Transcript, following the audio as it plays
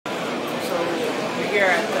here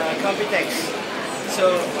at Computex.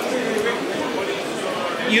 So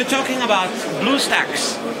you're talking about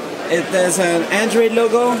BlueStacks. There's an Android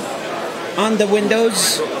logo on the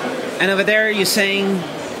Windows, and over there you're saying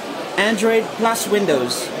Android plus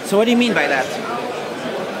Windows. So what do you mean by that?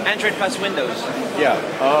 Android plus Windows. Yeah,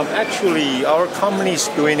 actually our company is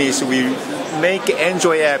doing is we make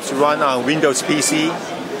Android apps run on Windows PC.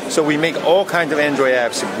 So we make all kinds of Android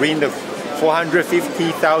apps, bring the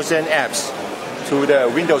 450,000 apps to the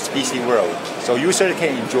Windows PC world, so users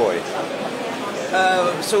can enjoy.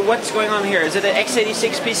 So what's going on here? Is it an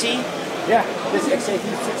x86 PC? Yeah, this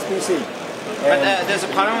x86 PC. But there's a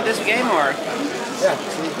problem with this game, or? Yeah,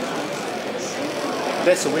 see?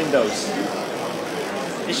 That's Windows.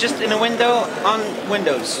 It's just in a window on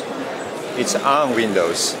Windows. It's on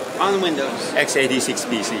Windows. On Windows. x86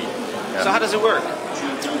 PC. Yeah. So how does it work?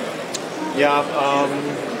 Yeah,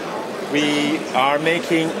 we are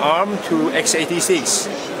making ARM to x86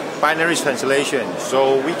 binary translation,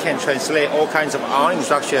 so we can translate all kinds of ARM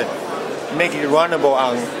instruction, make it runnable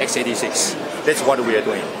on x86. That's what we are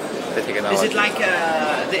doing. The technology. Is it like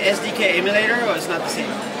the SDK emulator, or it's not the same?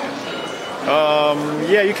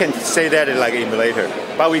 Yeah, you can say that like emulator,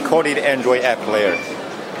 but we call it Android app player.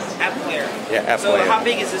 App player. Yeah, app player. So how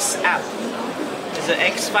big is this app? Is it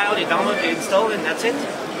X file you download, you install, and that's it?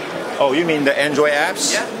 Oh, you mean the Android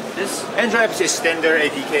apps? Yeah. This Android apps is standard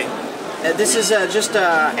APK. this is just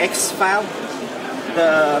a X file.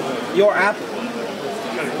 Your app.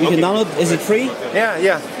 You can download. Is it free? Yeah,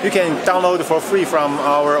 you can download for free from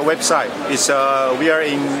our website. It's we are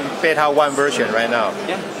in beta 1 version right now.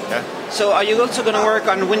 Yeah. So are you also going to work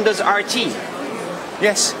on Windows RT?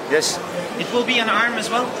 Yes. It will be on ARM as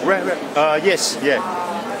well. Right. Yes.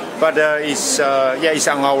 But it's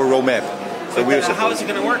on our roadmap. So how is it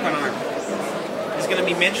going to work on ARM? Is it going to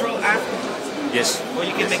be Metro app? Yes. Or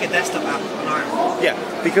you can make a desktop app on ARM? Yeah,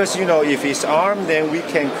 because if it's ARM, then we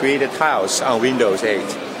can create the tiles on Windows 8.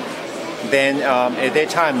 Then at that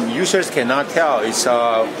time, users cannot tell it's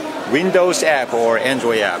a Windows app or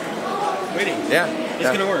Android app. Really? Yeah. It's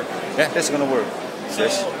going to work? Yeah, that's going to work. So,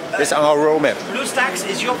 that's on our roadmap. BlueStacks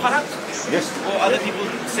is your product? Yes. Or other people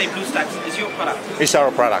say BlueStacks is your product? It's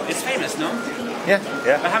our product. It's famous, no? Yeah.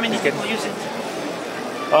 But how many people use it?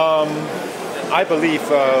 I believe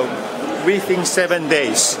within 7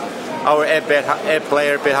 days, our app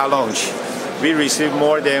player beta launch, we received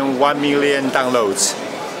more than 1 million downloads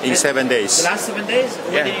in 7 days. The last 7 days?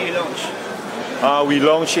 When did you launch? We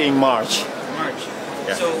launched in March.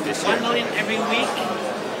 Yeah, so 1 million every week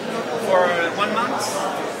for 1 month?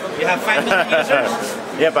 You have 5 million users?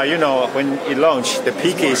 Yeah, but when it launched, the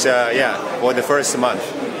peak is for the first month.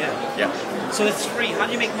 Yeah. So it's free. How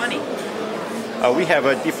do you make money? We have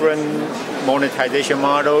different monetization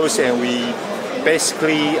models, and we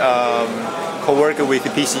basically co-work with the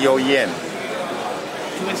PC OEM.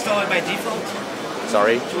 To install it by default?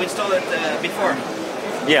 Sorry? To install it before?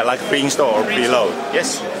 Yeah, like pre-install or preload.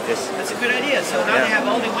 Yes. That's a good idea. So now they have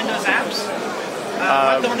all the Windows apps.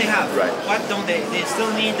 What don't they have? Right. What don't they? They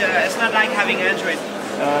still need. It's not like having Android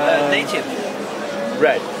native.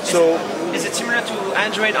 Right. So is it similar to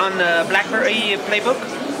Android on BlackBerry Playbook?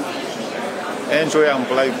 Android on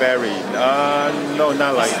BlackBerry? No,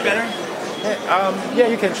 not like. Is it better? Yeah,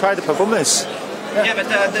 you can try the performance. Yeah, but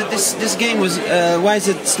this game was. Why is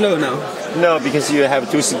it slow now? No, because you have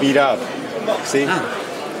to speed up. See?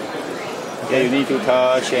 Yeah, you need to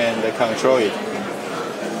touch and control it.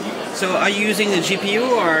 So are you using the GPU,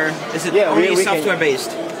 or is it only software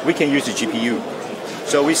based? We can use the GPU.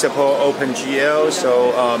 So we support OpenGL.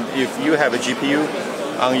 So if you have a GPU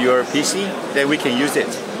on your PC, then we can use it.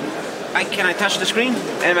 Can I touch the screen?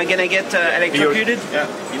 Am I gonna get electrocuted? Yeah.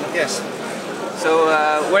 Yes. So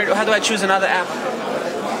how do I choose another app?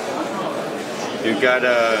 You got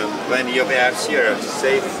plenty of apps here.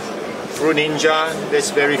 Safe. Fruit Ninja,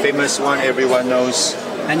 that's very famous one, everyone knows.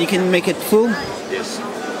 And you can make it full? Yes.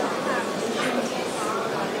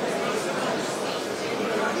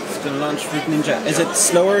 It's going to launch Fruit Ninja. Is it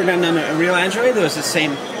slower than a real Android, or is it the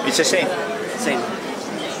same? It's the same. Same.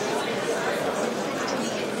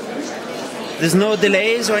 There's no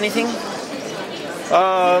delays or anything?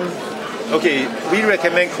 Okay, we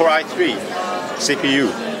recommend Core i3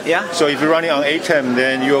 CPU. Yeah? So if you're running on Atom,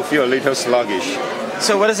 then you'll feel a little sluggish.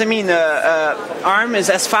 So what does it mean? ARM is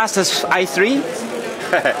as fast as i3?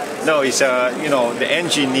 No, it's the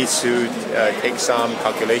engine needs to take some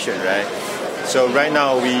calculation, right? So right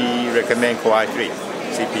now we recommend Core i3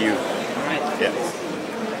 CPU. Right. Yeah.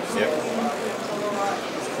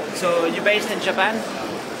 So you're based in Japan?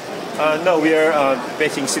 No, we are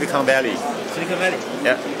based in Silicon Valley. Silicon Valley.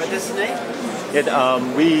 Yeah. What is the name?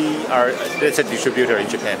 We are, it's a distributor in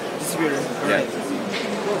Japan. Distributor. All Yeah. right.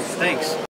 Thanks.